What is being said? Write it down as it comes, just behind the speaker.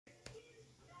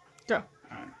Go.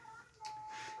 Alright.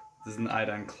 This is an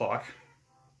iodine clock.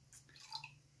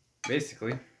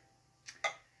 Basically,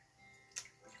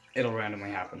 it'll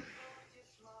randomly happen.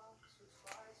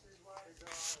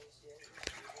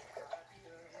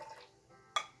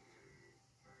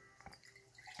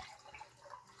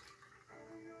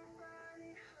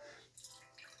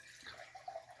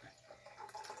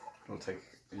 It'll take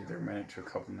either a minute to a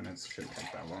couple minutes. Shouldn't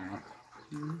take that long.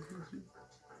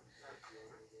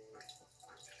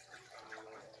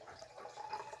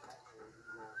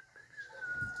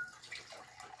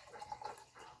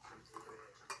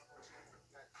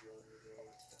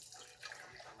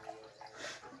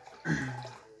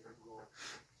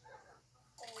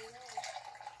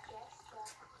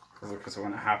 Because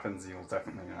when it happens, you'll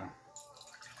definitely know.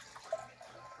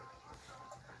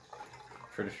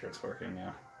 Pretty sure it's working,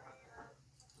 yeah.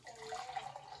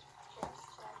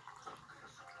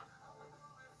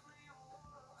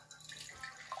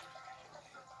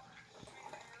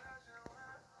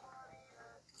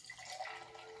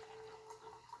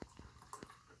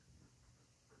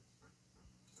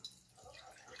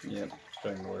 Yep,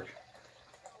 starting to work.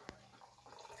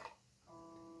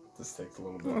 This takes a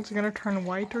little bit. Is it gonna turn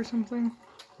white or something?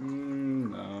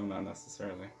 No, not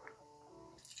necessarily.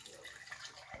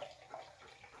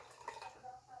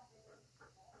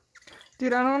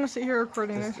 Dude, I don't want to sit here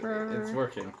recording this forever. It's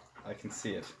working. I can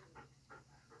see it.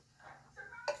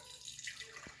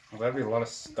 Well, that'd be a lot of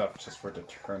stuff just for it to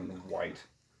turn white.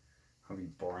 That'd be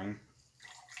boring.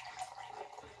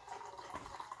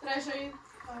 Did I show you?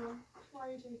 Why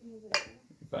are you taking a video?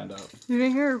 Find out. You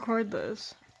didn't hear record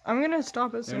this. I'm gonna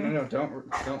stop it soon. No,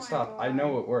 don't stop. I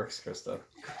know it works, Krista.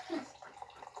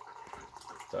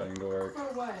 Starting to work.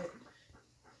 For what?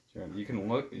 You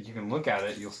can look at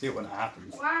it. You'll see it when it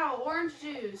happens. Wow, orange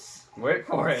juice. Wait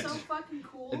for it. So fucking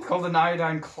cool. It's called an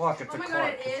iodine clock. It's oh a my clock.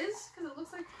 god, it is? Because it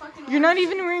looks like fucking You're not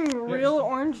orange even wearing real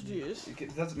orange juice.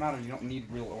 It doesn't matter. You don't need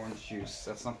real orange juice.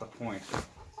 That's not the point.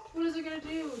 What is it gonna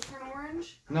do? Turn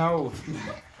orange? No.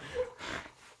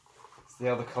 See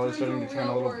how the color's starting to turn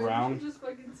a little orange. brown? Just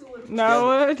fucking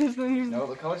No, it doesn't even... No,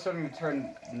 the color's starting to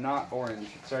turn not orange.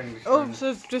 It's starting to turn... Oh,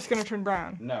 so it's just gonna turn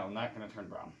brown. No, not gonna turn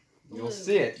brown. Blue. You'll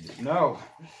see it. No.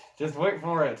 Just wait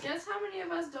for it. Guess how many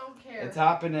of us don't care? It's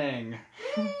happening.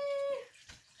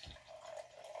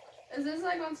 Is this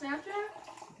like on Snapchat?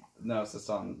 No, it's just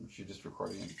on... You're just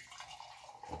recording it.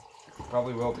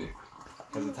 Probably will be.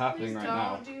 Because it's happening right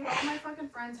now. Dude, all my fucking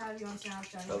friends have you on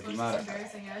Snapchat. Doesn't matter.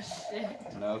 Embarrassing ass shit.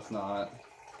 No, it's not.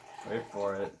 Wait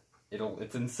for it.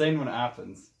 It's insane when it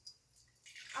happens.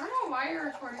 I don't know why you're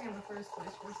recording in the first place,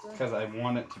 Krista. Because I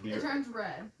want it to be... It turns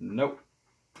red. Nope.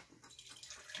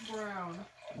 Brown.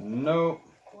 Nope.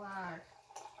 Black.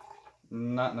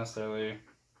 Not necessarily.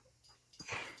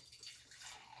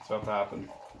 It's about to happen.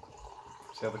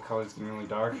 See how the color's getting really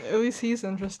dark? At least he's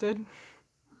interested.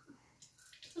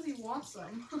 Because he wants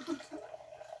some.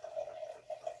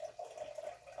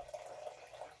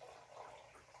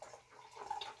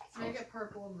 Make it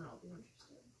purple and then I'll be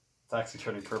interested. It's actually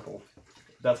turning purple.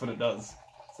 That's what it does.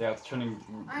 See how it's turning...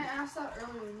 I asked that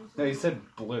earlier. No, you said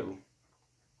blue.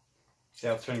 See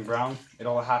how it's turning brown?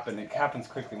 It'll happen. It happens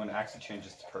quickly when it actually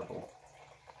changes to purple.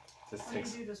 This What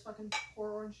takes... do you do? Just fucking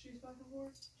pour orange juice back and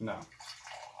forth? No.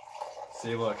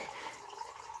 See, look.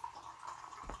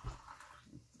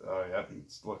 Oh, yeah,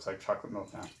 it looks like chocolate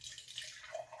milk now.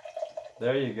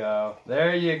 There you go.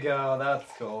 There you go.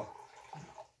 That's cool.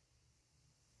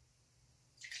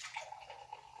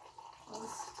 That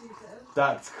was stupid.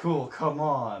 That's cool. Come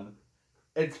on.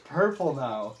 It's purple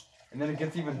now. And then it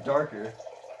gets even darker.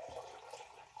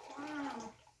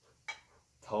 Wow.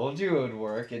 Told you it would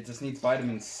work. It just needs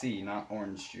vitamin C, not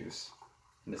orange juice.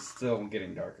 And it's still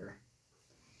getting darker.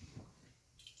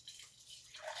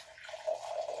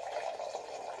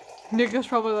 Nick is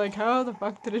probably like, how the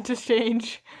fuck did it just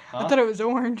change? Huh? I thought it was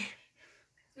orange.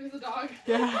 There's a dog.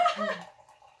 Yeah.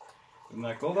 Isn't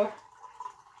that cool, though?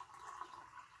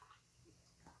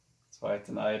 That's why it's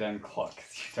an iodine clock,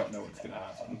 'cause you don't know what's going to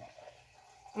happen.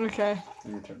 Okay.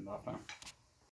 You can turn it off now.